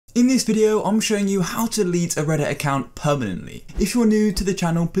In this video, I'm showing you how to delete a Reddit account permanently. If you're new to the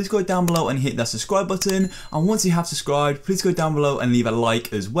channel, please go down below and hit that subscribe button. And once you have subscribed, please go down below and leave a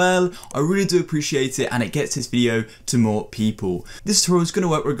like as well. I really do appreciate it and it gets this video to more people. This tutorial is going to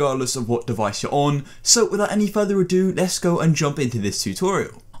work regardless of what device you're on. So without any further ado, let's go and jump into this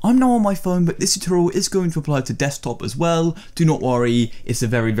tutorial. I'm now on my phone, but this tutorial is going to apply to desktop as well. Do not worry, it's a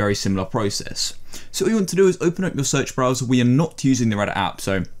very similar process. So what you want to do is open up your search browser. We are not using the Reddit app,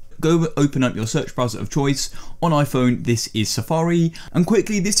 so go open up your search browser of choice. On iPhone, this is Safari. And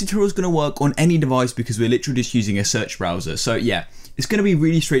quickly, this tutorial is going to work on any device because we're literally just using a search browser. So yeah, it's going to be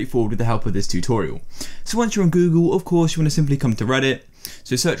really straightforward with the help of this tutorial. So once you're on Google, of course, you want to simply come to Reddit.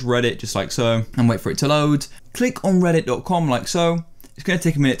 So search Reddit just like so and wait for it to load. Click on reddit.com like so. It's going to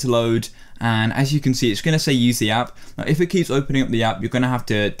take a minute to load. And as you can see, it's going to say use the app. Now, if it keeps opening up the app, you're going to have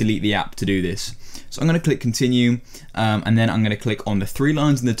to delete the app to do this. So I'm going to click continue, and then I'm going to click on the three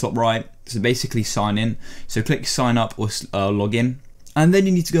lines in the top right. So basically sign in. So click sign up or log in. And then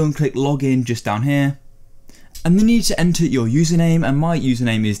you need to go and click log in just down here. And then you need to enter your username, and my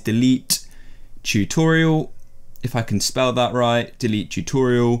username is delete tutorial. If I can spell that right, delete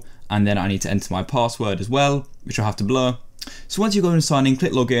tutorial. And then I need to enter my password as well, which I'll have to blur. So once you go and sign in,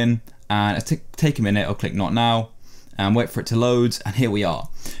 click log in, and take a minute, I'll click not now. And wait for it to load, and here we are.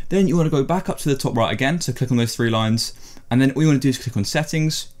 Then you want to go back up to the top right again, so click on those three lines, and then all you want to do is click on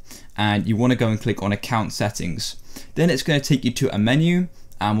settings, and you want to go and click on account settings. Then it's going to take you to a menu,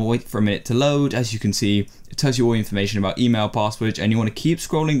 and we'll wait for a minute to load. As you can see, it tells you all the information about email, passwords, and you want to keep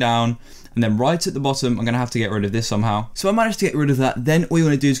scrolling down, and then right at the bottom, I'm going to have to get rid of this somehow. So I managed to get rid of that. Then all you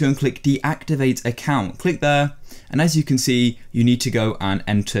want to do is go and click deactivate account. Click there. And as you can see, you need to go and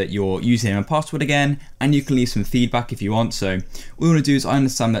enter your username and password again, and you can leave some feedback if you want. So what we want to do is I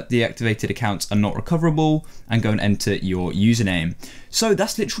understand that deactivated accounts are not recoverable, and go and enter your username. So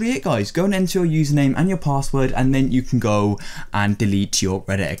that's literally it, guys. Go and enter your username and your password, and then you can go and delete your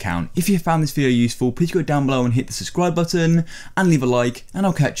Reddit account. If you found this video useful, please go down below and hit the subscribe button and leave a like, and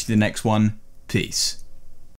I'll catch you in the next one. Peace.